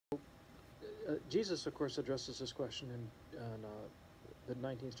Jesus, of course, addresses this question in the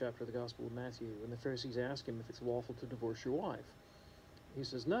 19th chapter of the Gospel of Matthew, when the Pharisees ask him if it's lawful to divorce your wife. He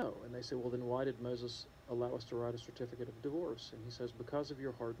says no, and they say, well, then why did Moses allow us to write a certificate of divorce? And he says, because of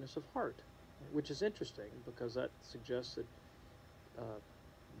your hardness of heart, which is interesting, because that suggests that,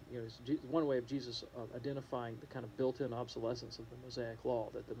 it's one way of Jesus identifying the kind of built-in obsolescence of the Mosaic Law,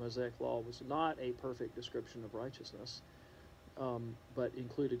 that the Mosaic Law was not a perfect description of righteousness, but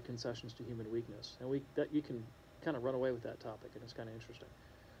included concessions to human weakness. And you can kind of run away with that topic, and it's kind of interesting.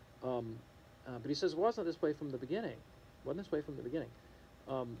 But he says it wasn't this way from the beginning.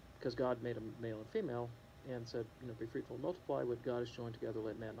 Because God made them male and female, and said, be fruitful and multiply. What God has joined together,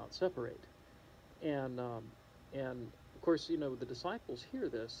 let man not separate. And of course, the disciples hear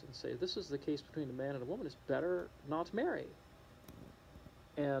this and say, this is the case between a man and a woman. It's better not to marry.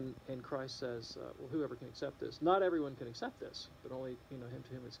 And Christ says, well, whoever can accept this. Not everyone can accept this, but only him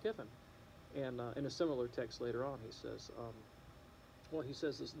to whom it's given. And in a similar text later on, he says, he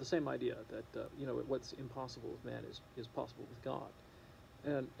says the same idea that what's impossible with man is possible with God.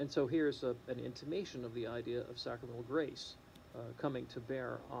 And so here's an intimation of the idea of sacramental grace coming to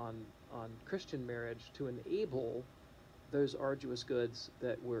bear on Christian marriage to enable those arduous goods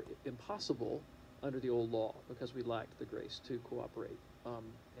that were impossible under the old law, because we lacked the grace to cooperate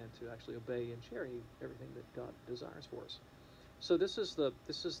and to actually obey and share everything that God desires for us. So this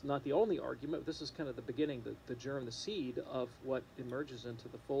is not the only argument. This is kind of the beginning, the germ, the seed of what emerges into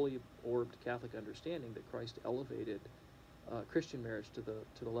the fully orbed Catholic understanding that Christ elevated Christian marriage to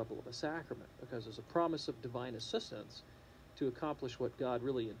the level of a sacrament, because there's a promise of divine assistance to accomplish what God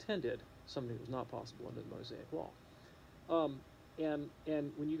really intended, something that was not possible under the Mosaic Law. And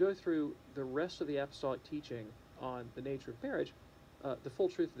when you go through the rest of the apostolic teaching on the nature of marriage, the full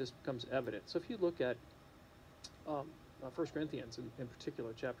truth of this becomes evident. So if you look at 1 Corinthians, in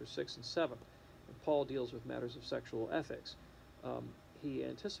particular, chapters 6 and 7, and Paul deals with matters of sexual ethics, he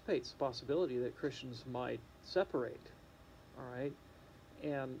anticipates the possibility that Christians might separate, all right,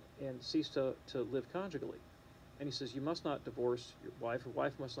 and cease to live conjugally. And he says, you must not divorce your wife, or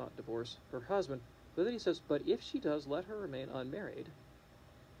wife must not divorce her husband. But then he says, but if she does, let her remain unmarried,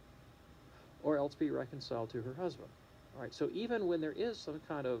 or else be reconciled to her husband. All right, so even when there is some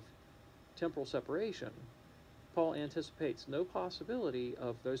kind of temporal separation, Paul anticipates no possibility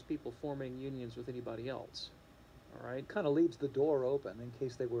of those people forming unions with anybody else. All right, kind of leaves the door open in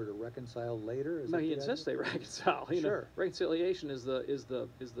case they were to reconcile later. No, he insists they reconcile. Sure. Reconciliation is the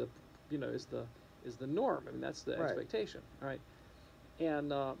norm. I mean, that's the expectation. All right,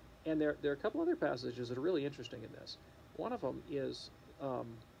 and there are a couple other passages that are really interesting in this. One of them is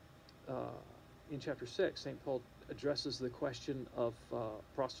in chapter 6. St. Paul addresses the question of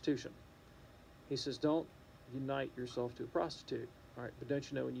prostitution. He says, don't unite yourself to a prostitute. All right, but don't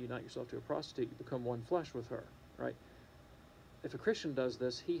you know when you unite yourself to a prostitute, you become one flesh with her. Right? If a Christian does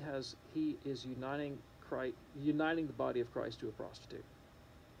this, he is uniting the body of Christ to a prostitute.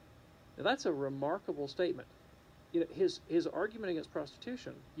 Now that's a remarkable statement. His argument against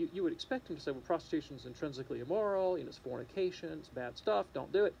prostitution, you would expect him to say, well, prostitution is intrinsically immoral, it's fornication, it's bad stuff,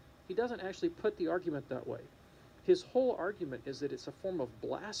 don't do it. He doesn't actually put the argument that way. His whole argument is that it's a form of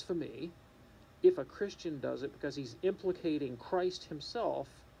blasphemy if a Christian does it, because he's implicating Christ himself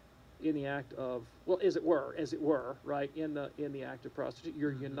in the act of, well, as it were, right, in the act of prostitute.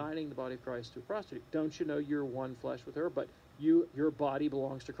 You're uniting the body of Christ to a prostitute. Don't you know you're one flesh with her, but your body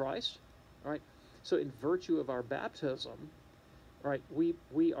belongs to Christ? All right? So in virtue of our baptism, right,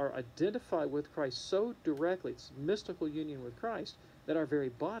 we are identified with Christ so directly, it's mystical union with Christ, that our very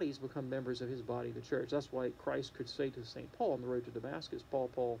bodies become members of his body, the church. That's why Christ could say to St. Paul on the road to Damascus,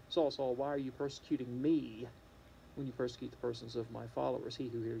 Paul, Saul, why are you persecuting me when you persecute the persons of my followers? He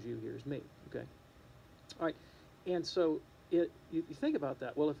who hears you hears me. Okay? All right. And so you think about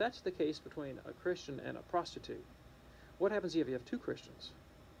that. Well, if that's the case between a Christian and a prostitute, what happens if you have two Christians,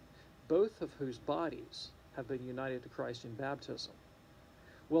 both of whose bodies have been united to Christ in baptism?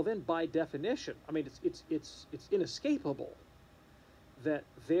 Well, then by definition, I mean, it's inescapable that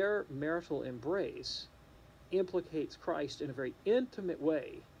their marital embrace implicates Christ in a very intimate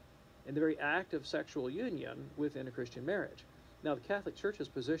way in the very act of sexual union within a Christian marriage. Now, the Catholic Church's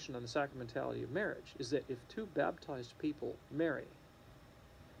position on the sacramentality of marriage is that if two baptized people marry,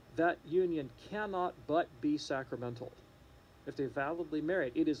 that union cannot but be sacramental. If they're validly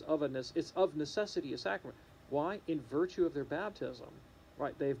married, it's of necessity a sacrament. Why? In virtue of their baptism,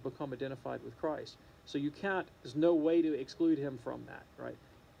 right? They've become identified with Christ. So there's no way to exclude him from that, right?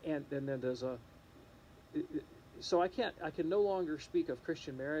 And then there's so I can no longer speak of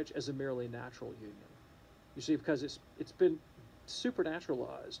Christian marriage as a merely natural union. You see, because it's been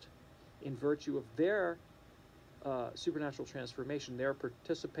supernaturalized in virtue of their supernatural transformation, their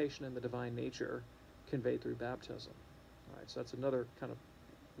participation in the divine nature conveyed through baptism. All right, so that's another kind of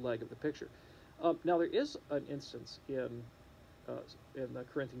leg of the picture. Now, there is an instance in the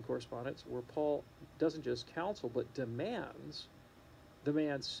Corinthian correspondence where Paul doesn't just counsel but demands the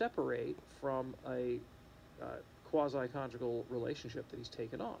man separate from a quasi-conjugal relationship that he's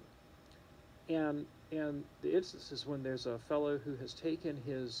taken on. And the instance is when there's a fellow who has taken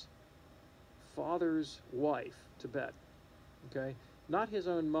his father's wife to bed, okay? Not his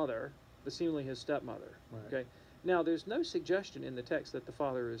own mother, but seemingly his stepmother, Right. okay? Now, there's no suggestion in the text that the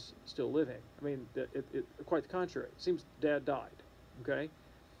father is still living. I mean, quite the contrary. It seems dad died, okay?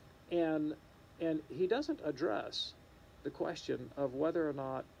 And he doesn't address the question of whether or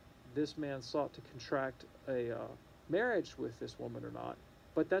not this man sought to contract a marriage with this woman or not,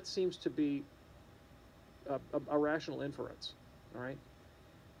 but that seems to be a rational inference, all right?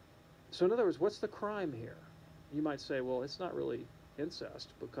 So in other words, what's the crime here? You might say, well, it's not really incest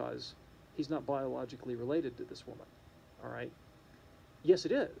because he's not biologically related to this woman, all right? Yes,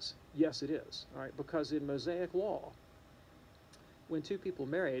 it is. Yes, it is, all right? Because in Mosaic law, when two people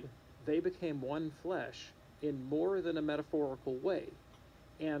married, they became one flesh in more than a metaphorical way.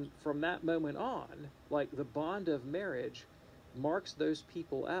 And from that moment on, like the bond of marriage marks those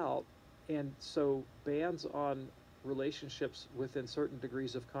people out, and so bans on relationships within certain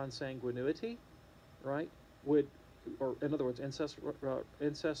degrees of consanguinity, right, would, or in other words,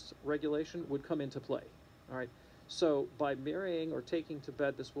 incest regulation would come into play, all right? So by marrying or taking to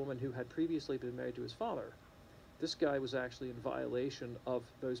bed this woman who had previously been married to his father, this guy was actually in violation of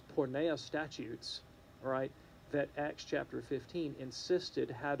those porneia statutes, all right, that Acts chapter 15 insisted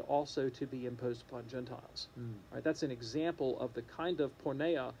had also to be imposed upon Gentiles. All right, that's an example of the kind of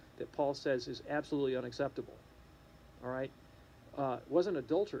porneia that Paul says is absolutely unacceptable. All right, it wasn't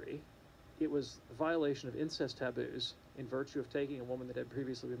adultery; it was a violation of incest taboos in virtue of taking a woman that had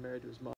previously been married to his mother.